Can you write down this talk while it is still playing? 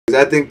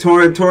I think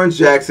Torrance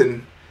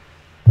Jackson,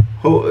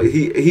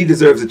 he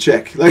deserves a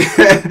check. Like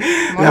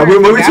now,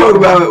 when we talk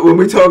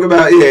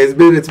about yeah, it's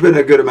been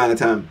a good amount of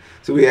time,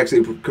 so we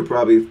actually could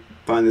probably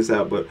find this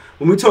out. But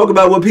when we talk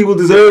about what people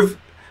deserve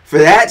for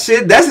that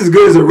shit, that's as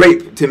good as a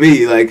rape to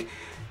me. Like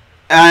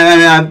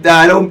I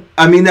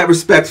mean that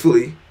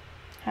respectfully.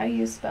 How do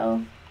you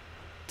spell?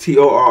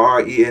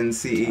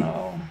 Torrence.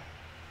 Oh.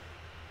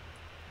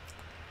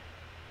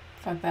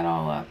 Fuck that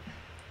all up.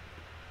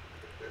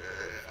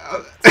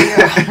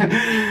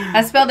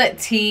 I spelled it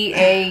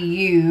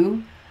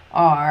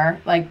Taur,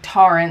 like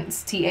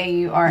Torrance, Taur.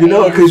 You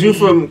know, because you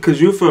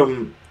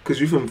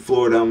from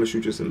Florida, I'm gonna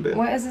shoot you some bail.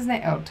 What is his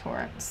name? Oh,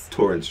 Torrance.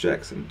 Torrance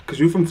Jackson. Because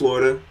you from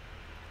Florida,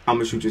 I'm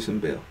gonna shoot you some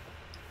bail.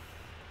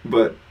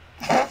 But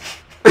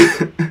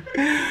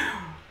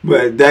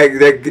but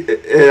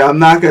that I'm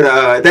not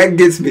gonna. That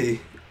gets me.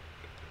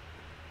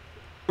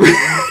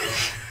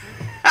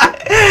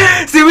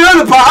 See, we on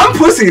the pod. I'm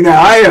pussy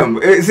now. I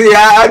am. See,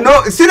 I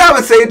know. Shit, I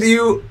would say to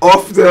you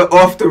off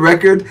the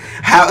record,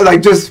 how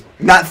like just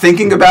not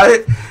thinking about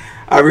it.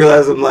 I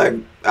realize I'm like,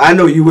 I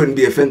know you wouldn't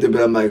be offended,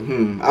 but I'm like,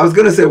 I was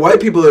gonna say white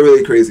people are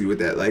really crazy with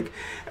that. Like,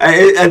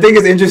 I think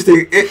it's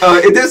interesting.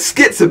 There's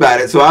skits about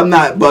it, so I'm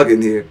not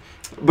bugging here,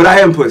 but I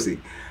am pussy.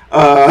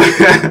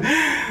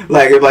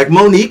 Like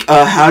Monique,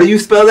 how do you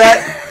spell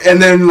that?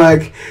 And then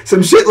like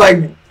some shit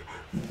like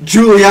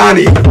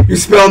Giuliani, you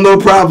spell no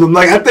problem.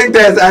 Like I think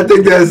that's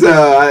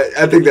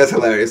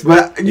hilarious.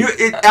 But I'm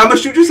gonna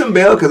shoot you some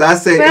bail because I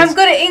say. But I'm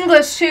good at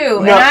English too,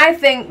 and I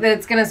think that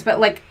it's gonna spell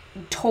like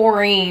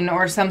taurine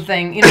or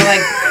something. You know, like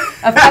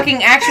a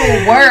fucking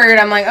actual word.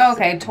 I'm like, oh,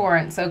 okay,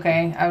 Torrance.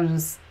 Okay, I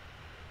was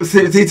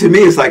just. See, to me,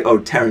 it's like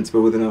Terrence,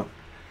 but with an O.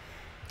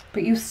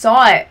 But you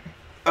saw it.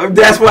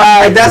 That's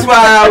why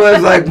I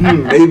was like,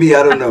 maybe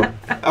I don't know.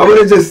 I would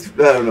have just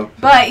I don't know.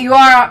 But you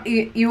are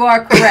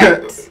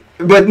correct.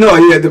 But no,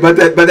 yeah, but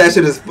that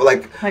shit is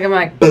like I'm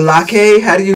like Balake. How do you